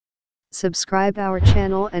Subscribe our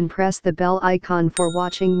channel and press the bell icon for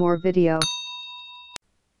watching more video.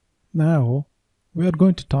 Now we are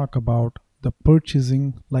going to talk about the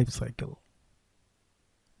purchasing life cycle.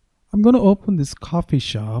 I'm going to open this coffee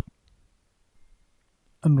shop,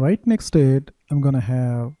 and right next to it I'm going to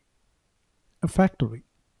have a factory.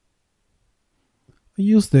 I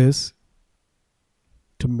use this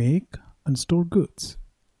to make and store goods.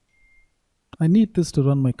 I need this to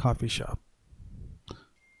run my coffee shop.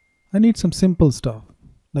 I need some simple stuff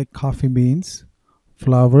like coffee beans,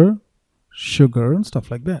 flour, sugar, and stuff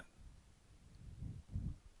like that.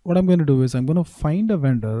 What I'm going to do is I'm going to find a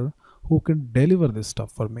vendor who can deliver this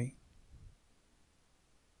stuff for me.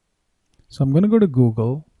 So I'm going to go to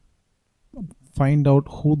Google, find out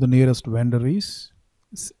who the nearest vendor is.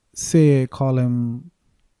 Say I call him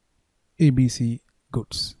ABC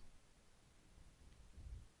Goods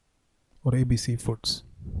or ABC Foods.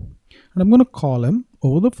 And I'm going to call him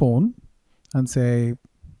over the phone and say,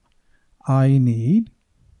 I need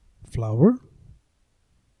flour,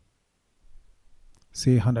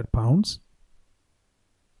 say 100 pounds.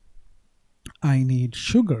 I need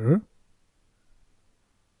sugar,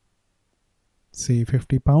 say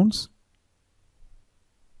 50 pounds.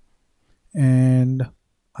 And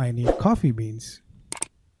I need coffee beans,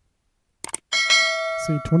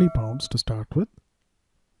 say 20 pounds to start with.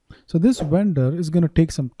 So this vendor is going to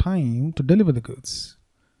take some time to deliver the goods.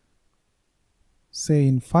 Say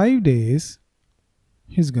in 5 days,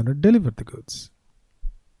 he's going to deliver the goods.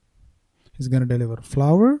 He's going to deliver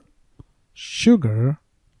flour, sugar,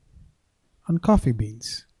 and coffee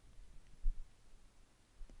beans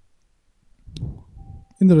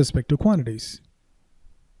in the respective quantities.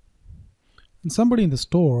 And somebody in the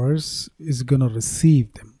stores is going to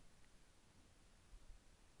receive them.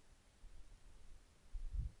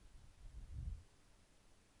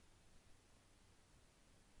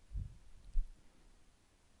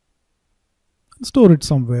 And store it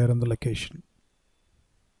somewhere in the location.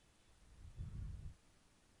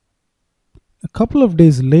 A couple of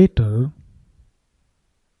days later,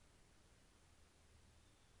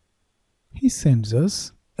 he sends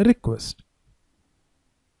us a request.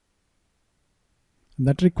 And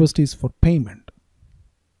that request is for payment.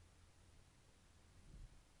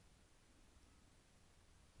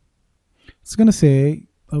 It's going to say,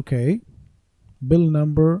 okay, bill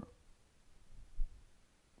number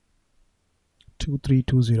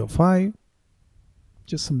 23205,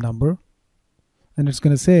 just some number. And it's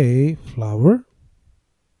going to say flour,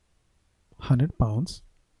 100 pounds.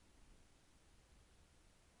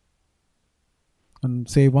 And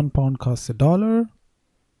say 1 pound costs $1.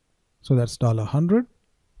 So that's $100.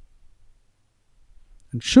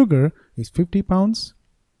 And sugar is 50 pounds.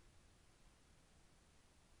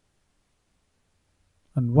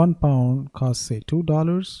 And 1 pound costs say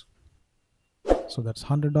 $2. So that's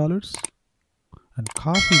 $100. And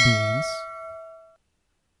coffee beans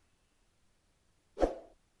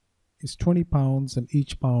is 20 pounds, and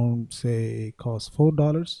each pound say costs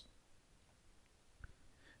 $4.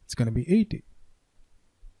 It's going to be 80.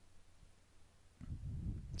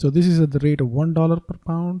 So this is at the rate of $1 per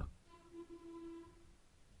pound.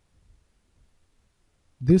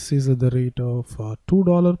 This is at the rate of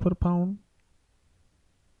 $2 per pound.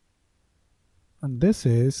 And this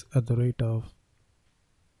is at the rate of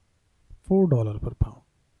 $4 per pound.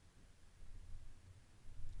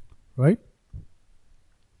 Right?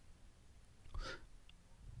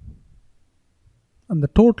 And the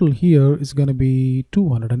total here is going to be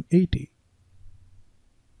 280.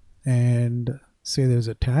 And say there's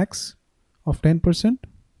a tax of 10%,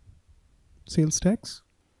 sales tax.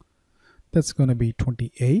 That's going to be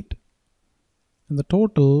 28. And the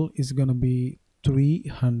total is going to be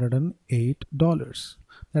 $308.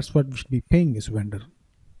 That's what we should be paying this vendor.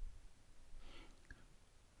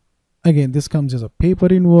 Again, this comes as a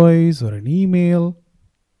paper invoice or an email.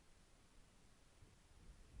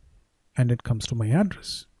 And it comes to my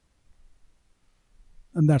address.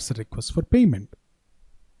 And that's the request for payment.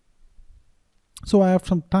 So I have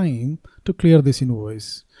some time to clear this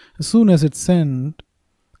invoice. As soon as it's sent,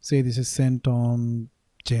 say this is sent on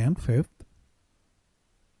Jan 5th.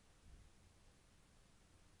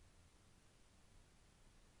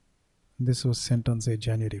 This was sent on say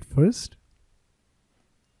January 1st.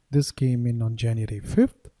 This came in on January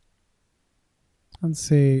 5th. And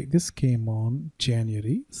say this came on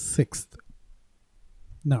January 6th.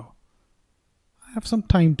 Now, I have some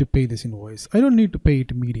time to pay this invoice. I don't need to pay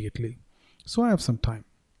it immediately. So I have some time.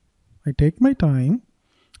 I take my time,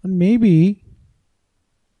 and maybe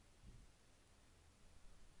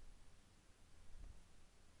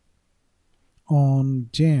on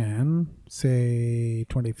Jan, say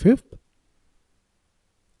 25th,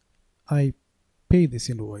 I pay this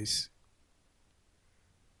invoice.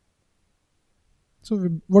 So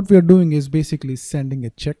what we are doing is basically sending a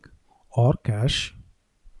check or cash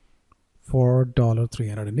for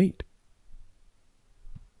 $308.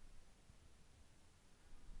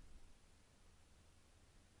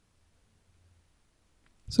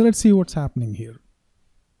 So let's see what's happening here.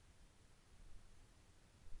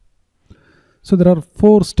 So there are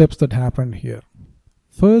 4 steps that happened here.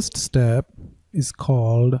 First step is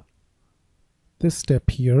called, this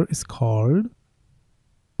step here is called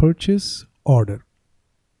purchase order.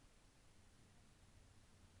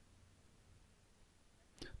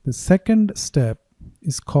 The second step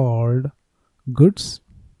is called goods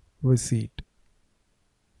receipt,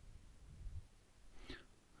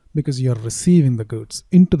 because you are receiving the goods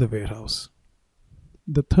into the warehouse.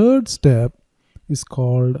 The third step is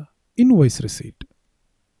called invoice receipt.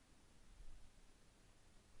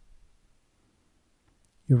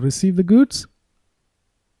 You receive the goods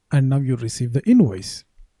and now you receive the invoice.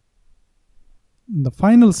 And the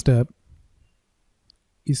final step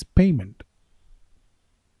is payment.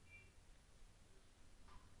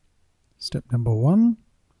 Step number 1,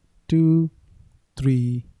 2,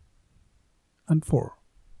 3, and 4.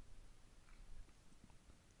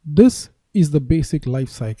 This is the basic life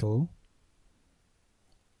cycle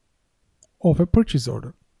of a purchase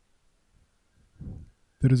order.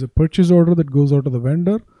 There is a purchase order that goes out to the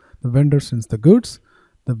vendor sends the goods,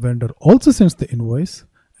 the vendor also sends the invoice,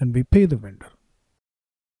 and we pay the vendor.